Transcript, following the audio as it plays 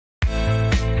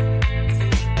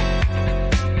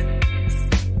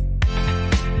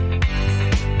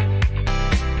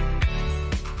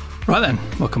Right then,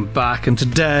 welcome back, and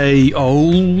today,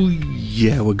 oh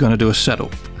yeah, we're going to do a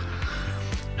setup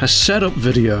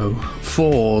video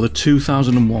for the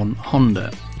 2001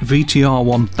 Honda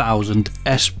VTR1000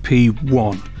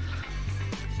 SP-1.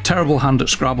 Terrible hand at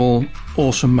Scrabble,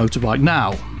 awesome motorbike.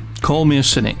 Now, call me a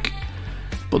cynic,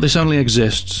 but this only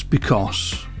exists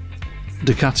because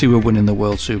Ducati were winning the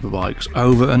World Superbikes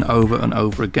over and over and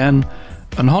over again,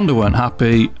 and Honda weren't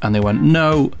happy, and they went,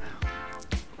 no,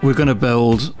 we're going to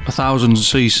build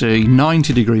 1000cc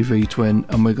 90-degree V-twin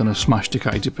and we're going to smash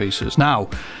Ducati to pieces. Now,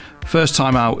 first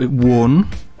time out it won,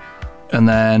 and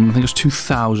then I think it was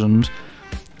 2000,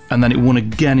 and then it won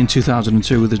again in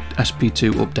 2002 with the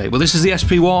SP2 update. Well, this is the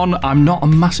SP1. I'm not a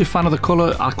massive fan of the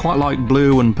colour. I quite like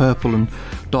blue and purple and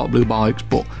dark blue bikes,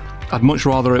 but I'd much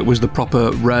rather it was the proper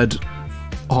red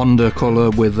Honda colour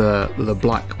with the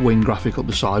black wing graphic up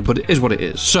the side, but it is what it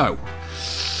is. So,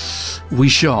 we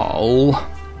shall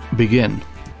begin.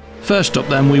 First up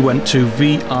then, we went to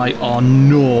VIR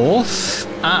North,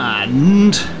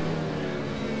 and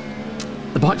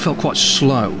the bike felt quite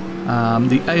slow.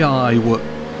 The AI were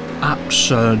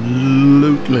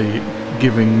absolutely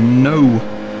giving no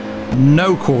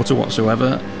quarter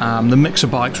whatsoever. The mix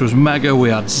of bikes was mega. We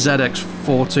had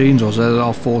ZX14s or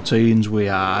ZR14s, we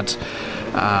had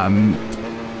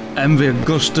MV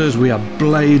Augustas, we had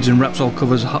blades in Repsol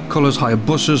colours,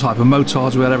 Hayabusas,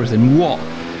 Hypermotards, we had everything. What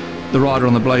the rider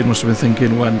on the blade must have been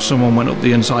thinking when someone went up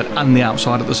the inside and the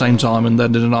outside at the same time and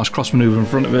then did a nice cross manoeuvre in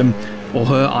front of him or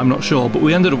her, I'm not sure. But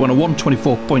we ended up on a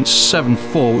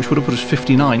 124.74, which would have put us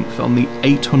 59th on the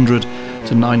 800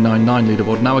 to 999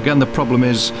 leaderboard. Now again, the problem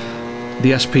is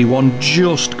the SP1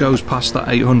 just goes past that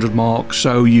 800 mark,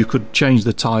 so you could change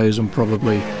the tyres and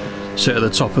probably sit at the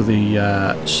top of the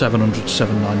 700 to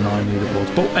 799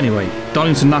 leaderboards. But anyway,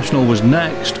 Donington National was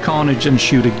next. Carnage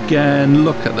ensued again.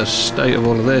 Look at the state of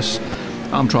all of this.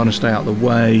 I'm trying to stay out of the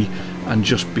way and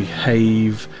just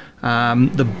behave.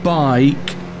 The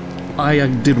bike, I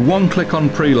did one click on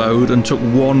preload and took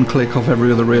one click off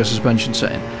every other rear suspension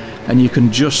setting, and you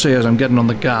can just see as I'm getting on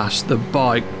the gas, the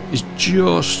bike is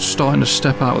just starting to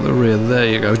step out of the rear. There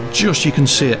you go, just, you can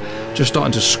see it just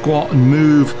starting to squat and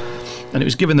move, and it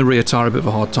was giving the rear tyre a bit of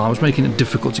a hard time. It was making it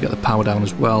difficult to get the power down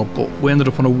as well, but we ended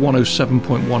up on a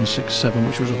 107.167,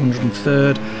 which was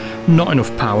 103rd. Not enough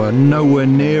power, nowhere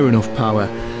near enough power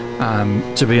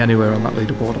to be anywhere on that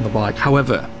leaderboard on the bike.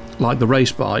 However, like the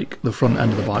race bike, the front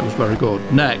end of the bike was very good.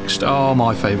 Next, oh,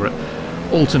 my favourite,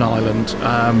 Alton Island.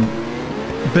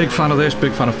 Big fan of this,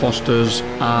 big fan of Foster's,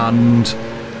 and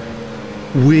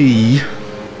we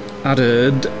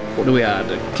added, what do we add?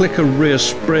 A clicker rear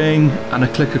spring and a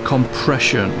clicker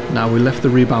compression. Now we left the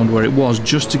rebound where it was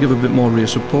just to give a bit more rear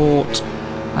support,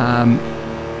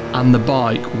 and the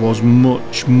bike was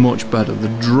much better. The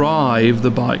drive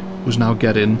the bike was now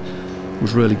getting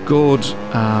was really good.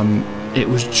 It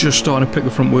was just starting to pick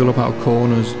the front wheel up out of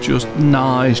corners, just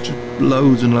nice, just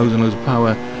loads and loads and loads of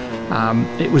power.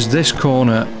 It was this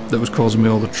corner that was causing me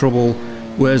all the trouble.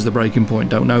 Where's the braking point?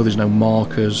 Don't know, there's no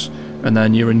markers. And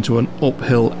then you're into an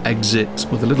uphill exit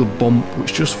with a little bump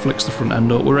which just flicks the front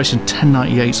end up. We're racing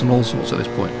 1098s and all sorts at this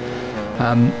point.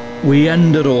 We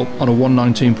ended up on a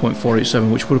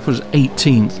 119.487, which would have put us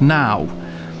 18th. Now,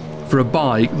 for a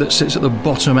bike that sits at the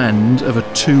bottom end of a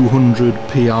 200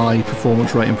 PI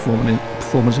performance rating,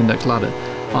 performance index ladder,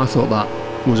 I thought that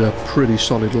was a pretty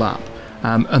solid lap.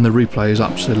 And the replay is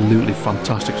absolutely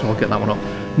fantastic, so I'll get that one up.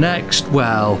 Next,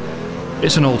 well,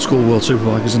 it's an old school World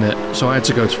Superbike, isn't it? So I had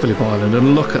to go to Phillip Island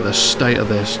and look at the state of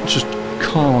this. Just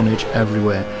carnage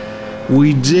everywhere.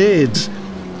 We did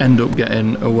end up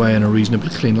getting away in a reasonably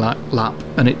clean lap,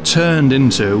 and it turned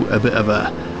into a bit of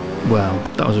a, well,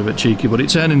 that was a bit cheeky, but it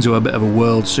turned into a bit of a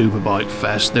World Superbike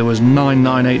fest. There was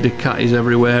 998 Ducatis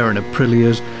everywhere and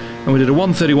Aprilias, and we did a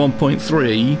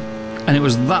 131.3, and it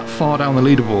was that far down the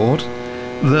leaderboard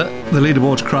that the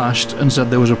leaderboards crashed and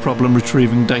said there was a problem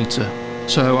retrieving data.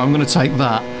 So I'm going to take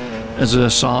that as a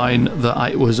sign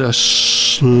that it was a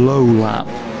slow lap,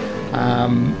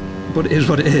 but it is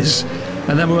what it is.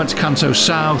 And then we went to Canto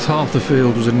South. Half the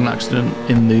field was in an accident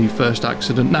in the first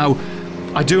accident. Now,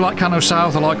 I do like Canto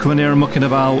South. I like coming here and mucking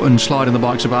about and sliding the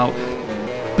bikes about.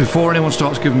 Before anyone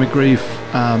starts giving me grief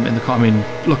in the car, I mean,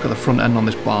 look at the front end on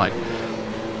this bike.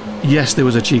 Yes, there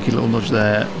was a cheeky little nudge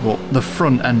there, but the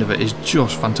front end of it is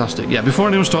just fantastic. Yeah, before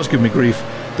anyone starts giving me grief,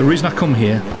 the reason I come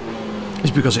here is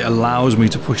because it allows me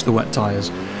to push the wet tyres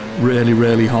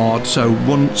really hard. So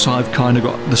once I've kind of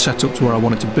got the setup to where I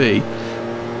want it to be,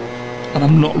 and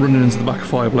I'm not running into the back of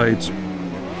fire blades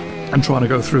and trying to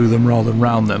go through them rather than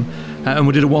round them. And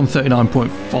we did a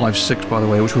 139.56, by the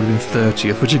way, which would have been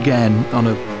 30th, which again, on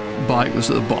a bike that's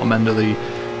at the bottom end of the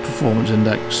performance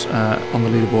index on the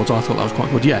leaderboards. I thought that was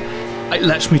quite good. Yeah, it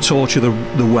lets me torture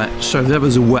the wet. So if there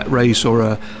was a wet race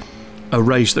or a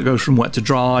race that goes from wet to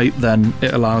dry, then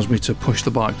it allows me to push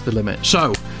the bike to the limit.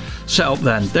 So, setup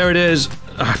then. There it is.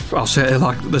 I'll say it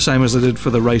like the same as I did for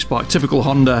the race bike. Typical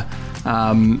Honda.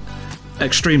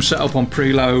 Extreme setup on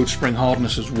preload, spring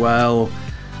hardness as well.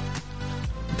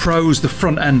 Pros, the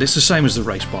front end, it's the same as the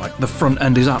race bike. The front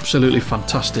end is absolutely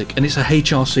fantastic, and it's a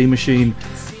HRC machine.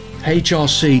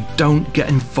 HRC don't get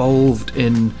involved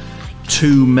in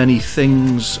too many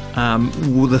things.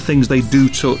 The things they do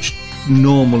touch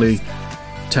normally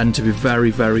tend to be very,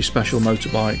 very special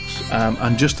motorbikes.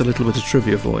 And just a little bit of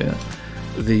trivia for you.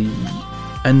 The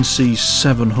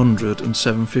NC700 and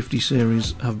 750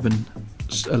 series have been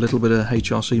a little bit of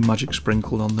HRC magic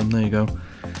sprinkled on them. There you go.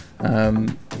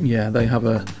 Yeah, they have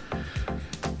an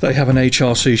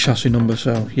HRC chassis number,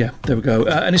 so yeah, there we go.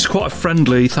 And it's quite a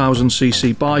friendly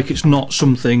 1000cc bike. It's not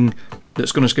something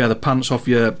that's going to scare the pants off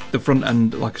you. The front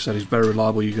end, like I said, is very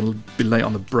reliable. You can be late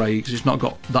on the brakes. It's not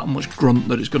got that much grunt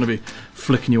that it's going to be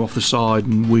flicking you off the side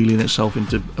and wheeling itself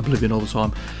into oblivion all the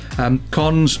time.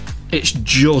 Cons, it's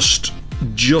just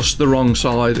the wrong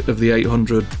side of the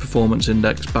 800 performance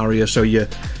index barrier, so you're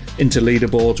into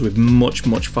leaderboards with much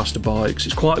faster bikes.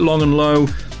 It's quite long and low,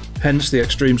 hence the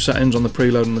extreme settings on the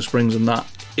preload and the springs and that.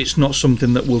 It's not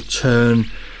something that will turn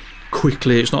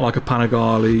quickly. It's not like a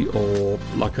Panigale or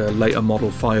like a later model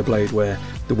Fireblade where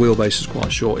the wheelbase is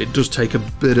quite short. It does take a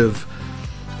bit of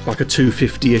like a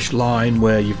 250-ish line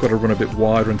where you've got to run a bit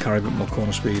wider and carry a bit more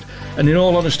corner speed. And in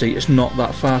all honesty, it's not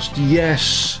that fast.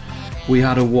 Yes, we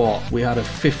had a what? We had a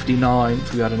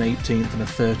 59th, we had an 18th and a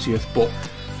 30th, but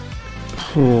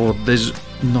there's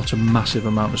not a massive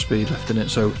amount of speed left in it.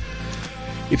 So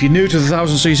if you're new to the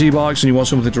 1000cc bikes and you want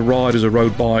something to ride as a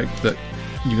road bike that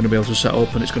you're going to be able to set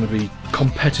up and it's going to be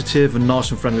competitive and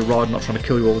nice and friendly ride, not trying to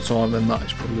kill you all the time, then that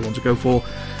is probably the one to go for.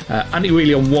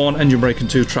 Anti-wheelie on 1, engine braking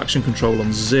 2, traction control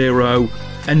on 0.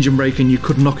 Engine braking, you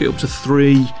could knock it up to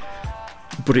 3,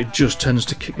 but it just tends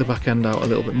to kick the back end out a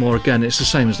little bit more. Again, it's the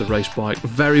same as the race bike.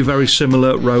 Very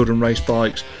similar road and race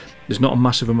bikes. There's not a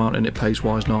massive amount in it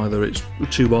pace-wise neither. It's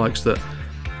two bikes that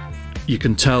you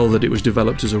can tell that it was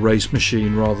developed as a race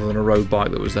machine rather than a road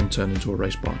bike that was then turned into a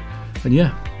race bike. And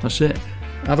yeah, that's it.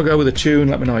 Have a go with the tune,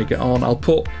 let me know how you get on. I'll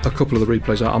put a couple of the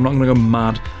replays out. I'm not going to go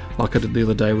mad like I did the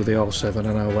other day with the R7.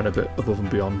 I know I went a bit above and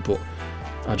beyond, but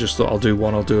I just thought I'll do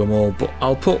one, I'll do them all. But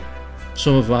I'll put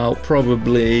some of out,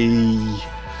 probably...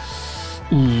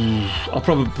 I'll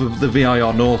probably put the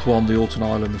VIR North one, the Alton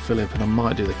Island, the Phillip, and I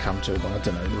might do the Canto, but I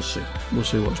don't know, we'll see. We'll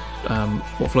see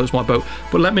what floats my boat.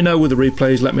 But let me know with the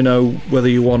replays, let me know whether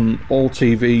you want all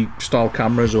TV style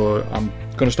cameras or I'm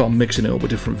going to start mixing it up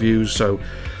with different views. So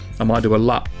I might do a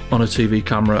lap on a TV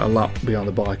camera, a lap behind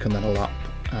the bike, and then a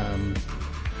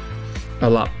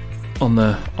lap on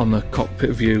the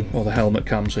cockpit view or the helmet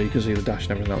cam, so you can see the dash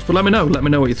and everything else. But let me know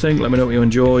what you think, let me know what you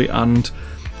enjoy, and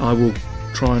I will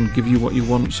try and give you what you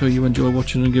want so you enjoy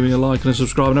watching and giving a like and a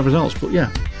subscribe and everything else. But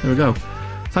yeah, there we go.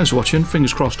 Thanks for watching.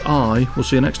 Fingers crossed. I will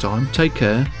see you next time. Take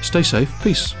care. Stay safe.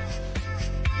 Peace.